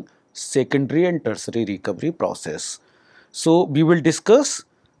implementing secondary and tertiary recovery process. So we will discuss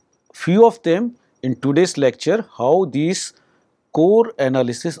few of them in today's lecture, how these core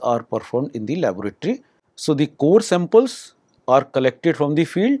analysis are performed in the laboratory. So the core samples are collected from the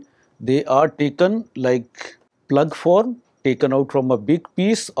field. They are taken like plug form, taken out from a big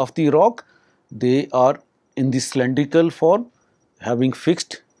piece of the rock. They are in the cylindrical form, having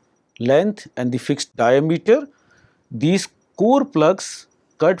fixed length and the fixed diameter. These core plugs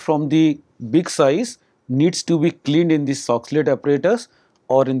cut from the big size needs to be cleaned in the Soxhlet apparatus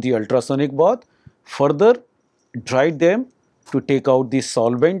or in the ultrasonic bath. Further, dried them to take out the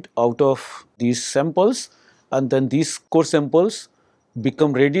solvent out of these samples, and then these core samples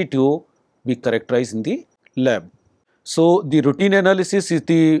become ready to be characterized in the lab. So, the routine analysis is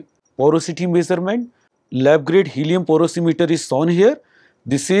the porosity measurement. Lab grade helium porosimeter is shown here.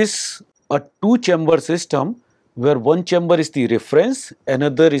 This is a two-chamber system where one chamber is the reference,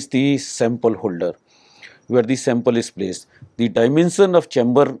 another is the sample holder where the sample is placed. The dimension of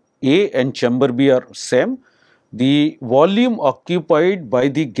chamber A and chamber B are same. The volume occupied by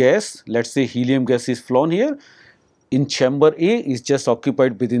the gas, let us say helium gas is flown here, in chamber A is just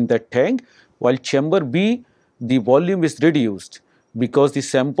occupied within that tank, while chamber B the volume is reduced because the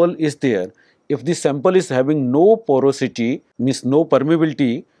sample is there. If the sample is having no porosity, means no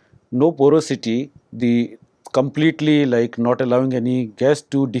permeability, no porosity, the completely like not allowing any gas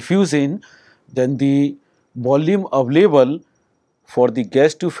to diffuse in, then the volume available for the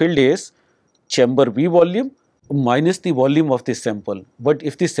gas to fill is chamber B volume minus the volume of the sample. But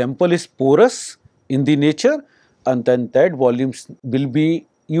if the sample is porous in the nature, and then that volume will be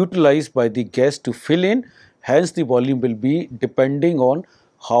utilized by the gas to fill in, hence the volume will be depending on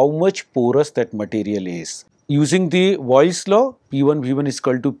how much porous that material is. Using the Boyle's law, P1 V1 is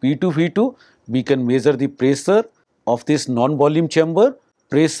equal to P2 V2, we can measure the pressure of this non-volume chamber.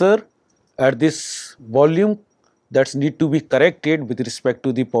 Pressure at this volume that need to be corrected with respect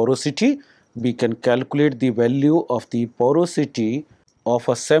to the porosity. We can calculate the value of the porosity of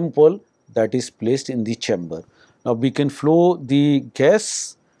a sample that is placed in the chamber. Now we can flow the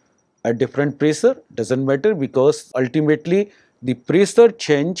gas at different pressure, doesn't matter, because ultimately the pressure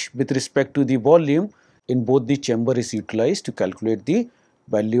change with respect to the volume in both the chamber is utilized to calculate the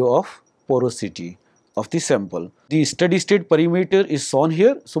value of porosity of the sample. The steady state perimeter is shown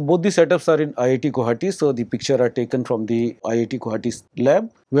here. So both the setups are in IIT Guwahati. So the picture are taken from the IIT Guwahati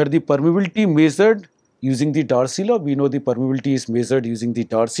lab, where the permeability measured using the Darcy law. We know the permeability is measured using the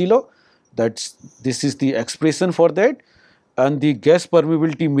Darcy law. This is the expression for that, and the gas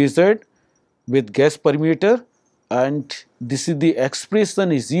permeability measured with gas perimeter, and this is the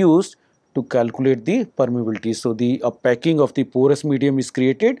expression is used to calculate the permeability. So the packing of the porous medium is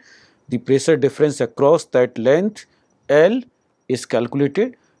created. The pressure difference across that length L is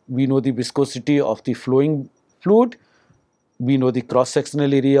calculated. We know the viscosity of the flowing fluid. We know the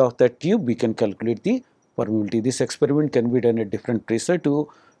cross-sectional area of that tube. We can calculate the permeability. This experiment can be done at different pressure to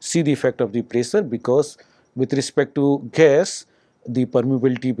see the effect of the pressure, because with respect to gas, the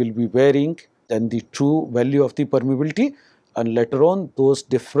permeability will be varying than the true value of the permeability, and later on those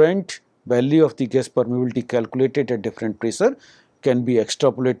different value of the gas permeability calculated at different pressure can be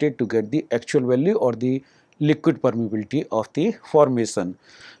extrapolated to get the actual value or the liquid permeability of the formation.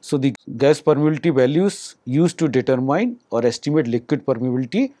 So the gas permeability values used to determine or estimate liquid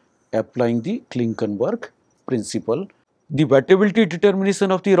permeability applying the Klinkenberg principle. The wettability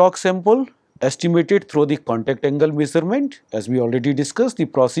determination of the rock sample estimated through the contact angle measurement. As we already discussed, the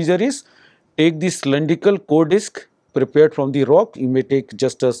procedure is take the cylindrical core disc prepared from the rock. You may take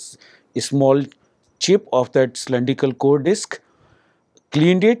just a small chip of that cylindrical core disc,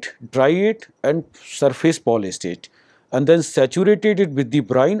 cleaned it, dry it and surface polished it, and then saturated it with the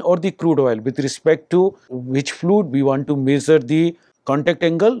brine or the crude oil with respect to which fluid we want to measure the contact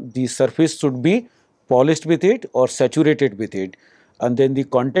angle. The surface should be polished with it or saturated with it, and then the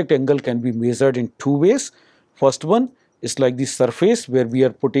contact angle can be measured in two ways. First one is like the surface, where we are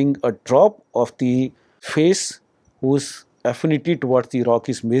putting a drop of the phase whose affinity towards the rock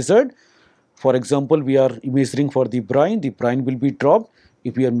is measured. For example, we are measuring for the brine will be dropped.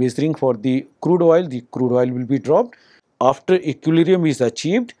 If we are measuring for the crude oil will be dropped. After equilibrium is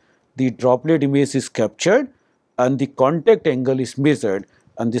achieved, the droplet image is captured and the contact angle is measured,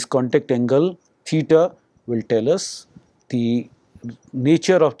 and this contact angle theta will tell us the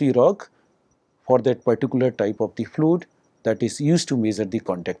nature of the rock for that particular type of the fluid that is used to measure the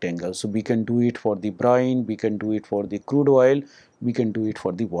contact angle. So we can do it for the brine, we can do it for the crude oil, we can do it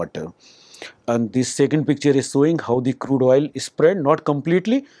for the water. And this second picture is showing how the crude oil is spread, not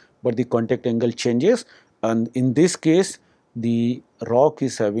completely, but the contact angle changes, and in this case the rock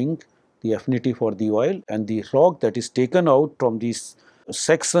is having the affinity for the oil, and the rock that is taken out from this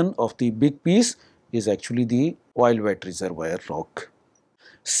section of the big piece is actually the oil wet reservoir rock.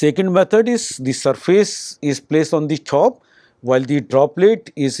 Second method is the surface is placed on the top while the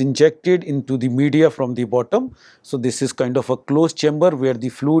droplet is injected into the media from the bottom. So this is kind of a closed chamber where the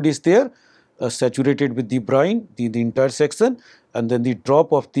fluid is there, saturated with the brine, the entire section, and then the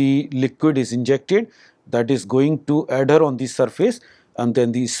drop of the liquid is injected, that is going to adhere on the surface, and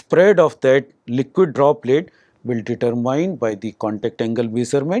then the spread of that liquid droplet will determine by the contact angle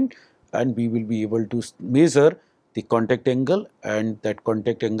measurement, and we will be able to measure the contact angle, and that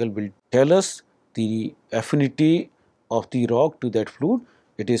contact angle will tell us the affinity of the rock to that fluid.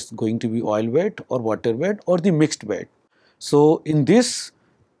 It is going to be oil wet or water wet or the mixed wet. So in this,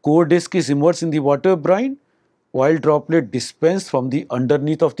 core disk is immersed in the water brine, oil droplet dispensed from the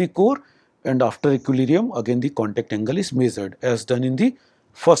underneath of the core, and after equilibrium again the contact angle is measured as done in the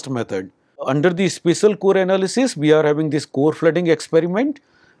first method. Under the special core analysis, we are having this core flooding experiment.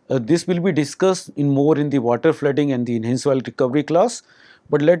 This will be discussed in more in the water flooding and the enhanced oil recovery class.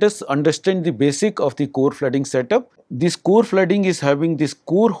 But let us understand the basic of the core flooding setup. This core flooding is having this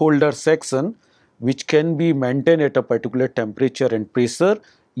core holder section which can be maintained at a particular temperature and pressure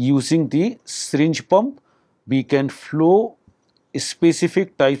using the syringe pump. We can flow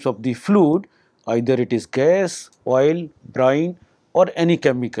specific types of the fluid, either it is gas, oil, brine or any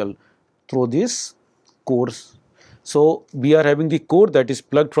chemical through this cores. So we are having the core that is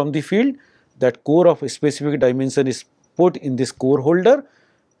plugged from the field. That core of a specific dimension is put in this core holder,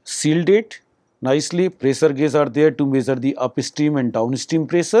 sealed it nicely. Pressure gauges are there to measure the upstream and downstream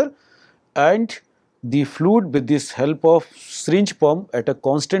pressure, and the fluid with this help of syringe pump at a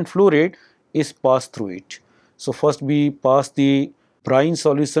constant flow rate is passed through it. So first we pass the brine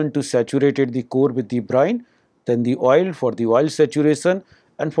solution to saturate the core with the brine, then the oil for the oil saturation,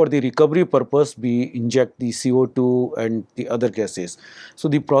 and for the recovery purpose we inject the CO2 and the other gases. So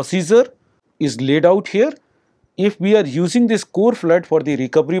the procedure is laid out here. If we are using this core flood for the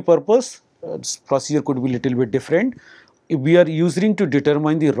recovery purpose, procedure could be little bit different. If we are using to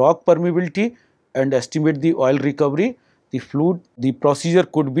determine the rock permeability and estimate the oil recovery, the procedure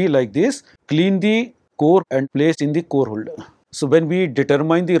could be like this: clean the core and place in the core holder. So when we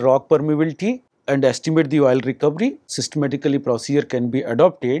determine the rock permeability and estimate the oil recovery, systematically procedure can be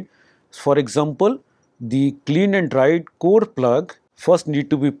adopted. For example, the cleaned and dried core plug first need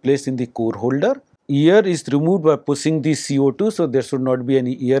to be placed in the core holder. Air is removed by pushing the CO2, so there should not be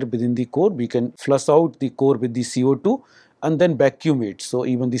any air within the core. We can flush out the core with the CO2 and then vacuum it. So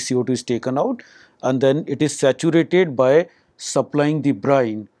even the CO2 is taken out, and then it is saturated by supplying the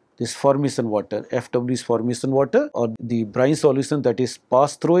brine, this formation water. FW is formation water or the brine solution that is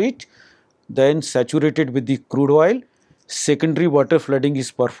passed through it, then saturated with the crude oil. Secondary water flooding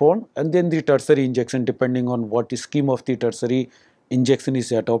is performed, and then the tertiary injection, depending on what scheme of the tertiary injection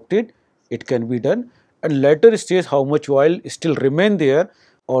is adopted, it can be done. And later stage, how much oil still remain there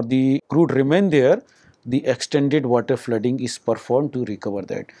or the crude remain there, the extended water flooding is performed to recover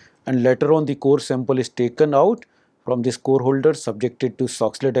that. And later on the core sample is taken out from this core holder, subjected to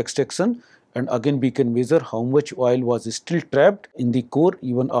Soxhlet extraction, and again we can measure how much oil was still trapped in the core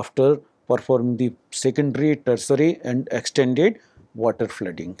even after performing the secondary, tertiary and extended water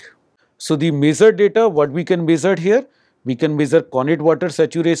flooding. So the measured data, what we can measure here, we can measure connate water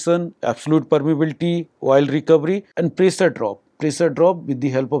saturation, absolute permeability, oil recovery and pressure drop. Pressure drop with the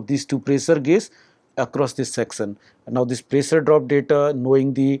help of these two pressure gauges across this section. And now this pressure drop data,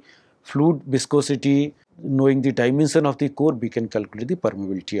 knowing the fluid viscosity, knowing the dimension of the core, we can calculate the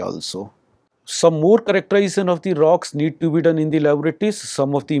permeability also. Some more characterization of the rocks need to be done in the laboratories.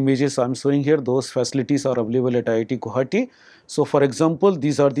 Some of the images I am showing here, those facilities are available at IIT Guwahati. So for example,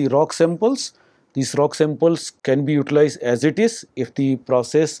 these are the rock samples. These rock samples can be utilized as it is if the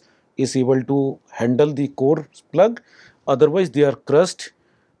process is able to handle the core plug. Otherwise, they are crushed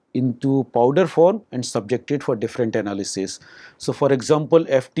into powder form and subjected for different analysis. So for example,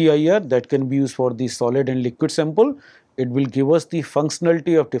 FTIR that can be used for the solid and liquid sample. It will give us the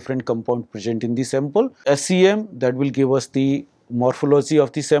functionality of different compound present in the sample. SEM that will give us the morphology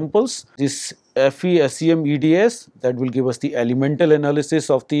of the samples. This FE, SEM, EDS that will give us the elemental analysis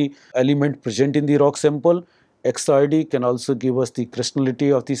of the element present in the rock sample. XRD can also give us the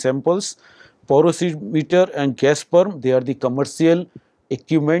crystallinity of the samples. Porosimeter and gas perm, they are the commercial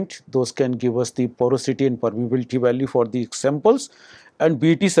equipment. Those can give us the porosity and permeability value for the samples. And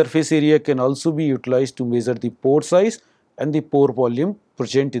BT surface area can also be utilized to measure the pore size and the pore volume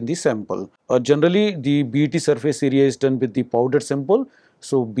present in the sample. Generally, the BT surface area is done with the powder sample.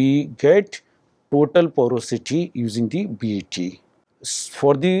 So we get total porosity using the BT.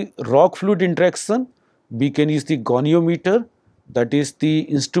 For the rock fluid interaction, we can use the goniometer, that is the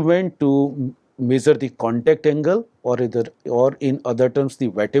instrument to measure the contact angle or in other terms the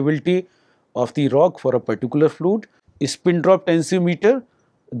wettability of the rock for a particular fluid. Spin drop tensiometer,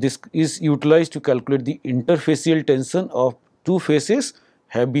 this is utilized to calculate the interfacial tension of two faces,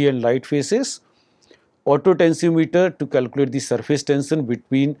 heavy and light faces. Auto tensiometer to calculate the surface tension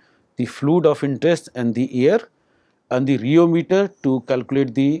between the fluid of interest and the air, and the rheometer to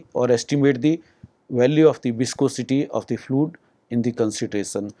calculate the or estimate the value of the viscosity of the fluid in the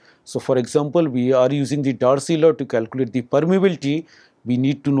consideration. So, for example, we are using the Darcy law to calculate the permeability. We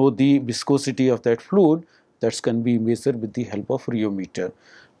need to know the viscosity of that fluid that can be measured with the help of rheometer.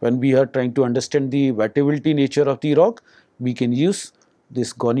 When we are trying to understand the wettability nature of the rock, we can use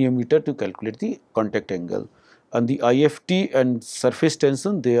this goniometer to calculate the contact angle. And the IFT and surface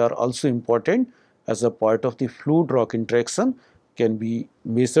tension, they are also important as a part of the fluid rock interaction, can be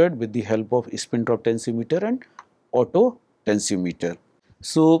measured with the help of spin drop tensiometer and auto tensiometer.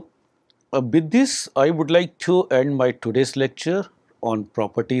 So, with this, I would like to end my today's lecture on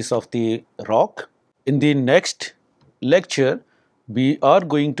properties of the rock. In the next lecture, we are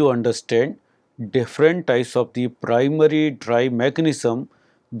going to understand different types of the primary drive mechanism.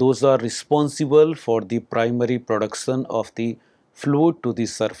 Those are responsible for the primary production of the fluid to the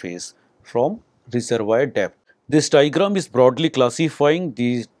surface from reservoir depth. This diagram is broadly classifying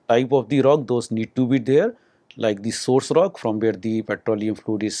the type of the rock. Those need to be there, like the source rock from where the petroleum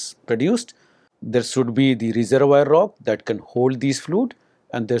fluid is produced. There should be the reservoir rock that can hold these fluid,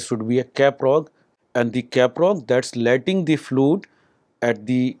 and there should be a cap rock, and the cap rock that's letting the fluid at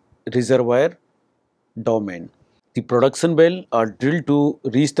the reservoir domain. The production well are drilled to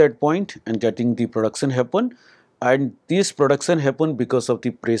reach that point and getting the production happen, and this production happen because of the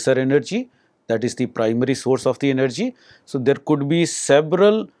pressure energy, that is the primary source of the energy. So, there could be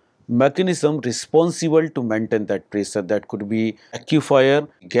several mechanism responsible to maintain that pressure. That could be aquifer,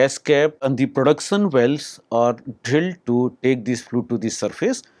 gas cap, and the production wells are drilled to take this fluid to the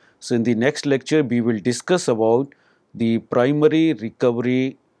surface. So, in the next lecture we will discuss about the primary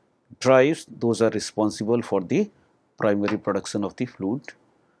recovery drives. Those are responsible for the primary production of the fluid.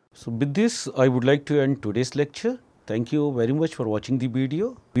 So, with this I would like to end today's lecture. Thank you very much for watching the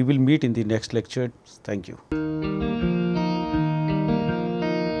video. We will meet in the next lecture. Thank you.